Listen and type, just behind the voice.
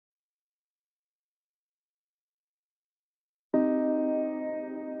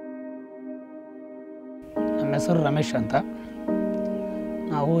ನನ್ನ ಹೆಸರು ರಮೇಶ್ ಅಂತ.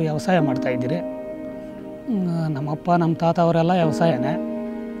 ನಾವು ವ್ಯವಸಾಯ ಮಾಡ್ತಾಯಿದ್ದೀರಿ. ನಮ್ಮಪ್ಪ ನಮ್ಮ ತಾತ ಅವರೆಲ್ಲ ವ್ಯವಸಾಯನೇ.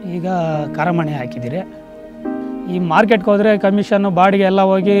 ಈಗ ಕಾರಮಣಿ ಹಾಕಿದ್ದೀರಿ. ಈ ಮಾರ್ಕೆಟ್ಗೆ ಹೋದರೆ ಕಮಿಷನ್ನು ಬಾಡಿಗೆ ಎಲ್ಲ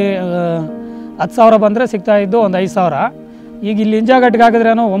ಹೋಗಿ 10,000 ಬಂದರೆ ಸಿಗ್ತಾಯಿದ್ದು ಒಂದು 5,000. ಈಗ ಇಲ್ಲಿ ನಿಂಜಾಗಟ್ಟಿಗೆ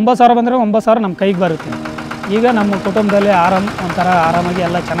ಹಾಕಿದ್ರೇನು 9,000 ಬಂದರೆ 9,000 ನಮ್ಮ ಕೈಗೆ ಬರುತ್ತೆ. ಈಗ ನಮ್ಮ ಕುಟುಂಬದಲ್ಲಿ ಒಂಥರ ಆರಾಮಾಗಿ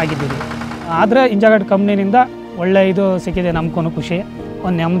ಎಲ್ಲ ಚೆನ್ನಾಗಿದ್ದೀವಿ. ಆದರೆ ನಿಂಜಾಗಟ್ ಕಂಪ್ನಿನಿಂದ ಒಳ್ಳೆ ಇದು ಸಿಕ್ಕಿದೆ, ನಮ್ಗೂ ಖುಷಿ,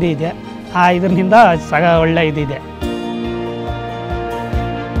 ಒಂದು ನೆಮ್ಮದಿ ಇದೆ. ಇದರಿಂದ ಒಳ್ಳೆ ಇದಿದೆ.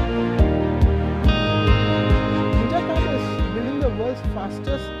 Ninjacart is building the world's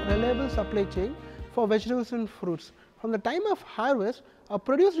fastest, reliable supply chain for vegetables and fruits. From the time of harvest, our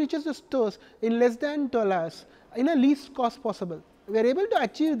produce reaches the stores in less than 12 hours in a least cost possible. We are able to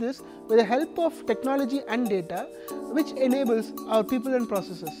achieve this with the help of technology and data, which enables our people and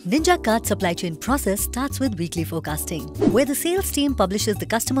processes. Ninjacart supply chain process starts with weekly forecasting, where the sales team publishes the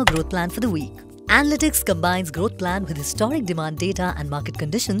customer growth plan for the week. Analytics combines growth plan with historic demand data and market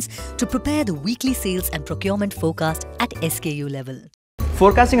conditions to prepare the weekly sales and procurement forecast at SKU level.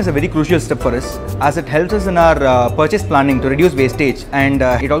 Forecasting is a very crucial step for us, as it helps us in our purchase planning to reduce wastage, and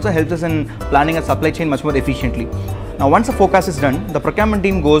it also helps us in planning our supply chain much more efficiently. Now, once the forecast is done, the procurement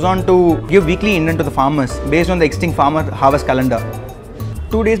team goes on to give weekly intent to the farmers based on the existing farmer harvest calendar.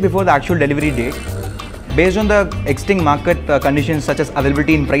 2 days before the actual delivery date, based on the existing market conditions such as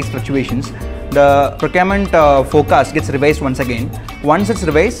availability and price fluctuations, the procurement forecast gets revised once again. Once it's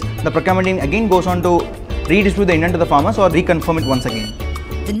revised, the procurement team again goes on to redistribute the intent to the farmers or reconfirm it once again.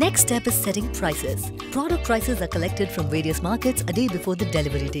 The next step is setting prices. Product prices are collected from various markets a day before the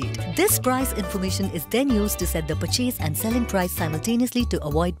delivery date. This price information is then used to set the purchase and selling price simultaneously to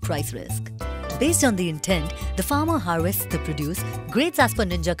avoid price risk. Based on the intent, the farmer harvests the produce, grades as per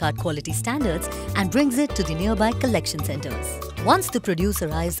Ninjacart quality standards, and brings it to the nearby collection centers. Once the produce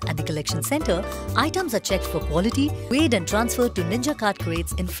arrives at the collection center, items are checked for quality, weighed and transferred to Ninjacart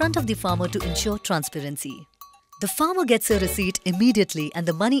crates in front of the farmer to ensure transparency. The farmer gets a receipt immediately and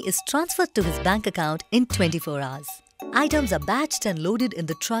the money is transferred to his bank account in 24 hours. Items are batched and loaded in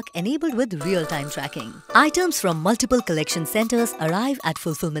the truck enabled with real-time tracking. Items from multiple collection centers arrive at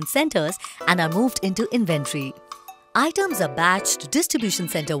fulfillment centers and are moved into inventory. Items are batched distribution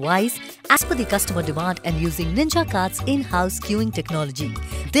center-wise as per the customer demand and using Ninjacart's in-house queuing technology.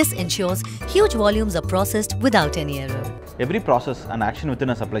 This ensures huge volumes are processed without any error. Every process and action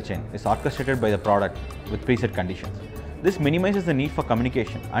within a supply chain is orchestrated by the product with preset conditions. This minimizes the need for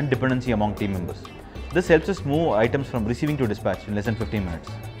communication and dependency among team members. This helps us move items from receiving to dispatch in less than 15 minutes.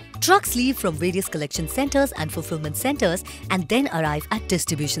 Trucks leave from various collection centers and fulfillment centers and then arrive at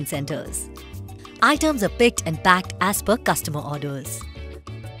distribution centers. Items are picked and packed as per customer orders.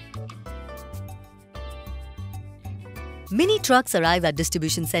 Mini trucks arrive at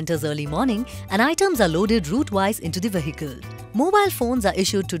distribution centers early morning and items are loaded route-wise into the vehicle. Mobile phones are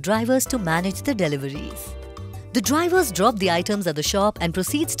issued to drivers to manage the deliveries. The drivers drop the items at the shop and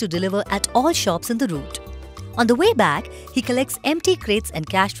proceeds to deliver at all shops in the route. On the way back, he collects empty crates and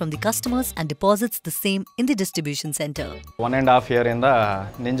cash from the customers and deposits the same in the distribution center. 1.5 year ಇಂದ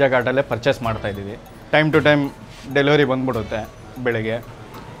Ninjacart ಅಲ್ಲೇ purchase ಮಾಡ್ತಾ ಇದ್ದೀವಿ. Time to time delivery ಬಂದ್ಬಿಡುತ್ತೆ. ಬೆಳಗ್ಗೆ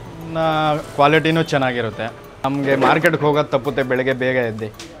ಕ್ವಾಲಿಟಿನೂ ಚೆನ್ನಾಗಿರುತ್ತೆ. ನಮಗೆ ಮಾರ್ಕೆಟ್ಗೆ ಹೋಗೋದು ತಪ್ಪುತ್ತೆ ಬೆಳಗ್ಗೆ ಬೇಗ ಎದ್ದು.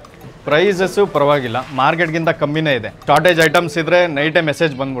 ಪ್ರೈಸಸ್ಸು ಪರವಾಗಿಲ್ಲ, ಮಾರ್ಕೆಟ್ಗಿಂತ ಕಮ್ಮಿನೇ ಇದೆ. ಶಾರ್ಟೇಜ್ ಐಟಮ್ಸ್ ಇದ್ದರೆ ನೈಟೇ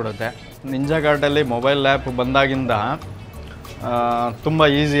ಮೆಸೇಜ್ ಬಂದ್ಬಿಡುತ್ತೆ. ನಿಂಜಾಕಾರ್ಟಲ್ಲಿ ಮೊಬೈಲ್ ಆ್ಯಪ್ ಬಂದಾಗಿಂದ ತುಂಬ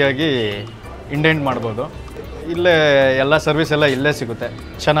ಈಸಿಯಾಗಿ ಇಂಡೆಂಟ್ ಮಾಡ್ಬೋದು. ಇಲ್ಲೇ ಎಲ್ಲ ಸರ್ವಿಸ್ ಎಲ್ಲ ಇಲ್ಲೇ ಸಿಗುತ್ತೆ.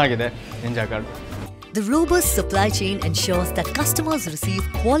 ಚೆನ್ನಾಗಿದೆ Ninjacart. The robust supply chain ensures that customers receive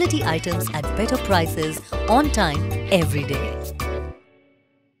quality items at better prices on time every day.